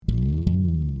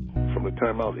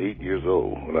time I was 8 years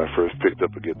old when I first picked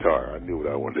up a guitar. I knew what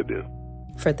I wanted to do.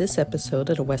 For this episode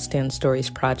of the West End Stories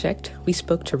Project, we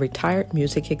spoke to retired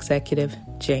music executive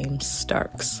James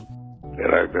Starks.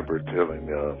 And I remember telling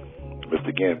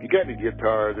Mr. Gant, you got any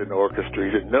guitars in the orchestra?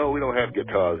 He said, no, we don't have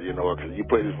guitars in the orchestra. You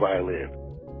play this violin.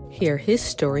 Hear his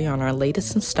story on our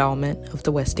latest installment of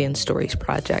the West End Stories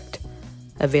Project,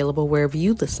 available wherever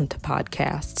you listen to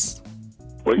podcasts.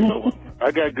 Well, you know,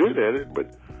 I got good at it,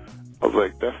 but I was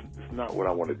like, that's not what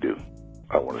I want to do.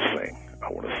 I want to sing.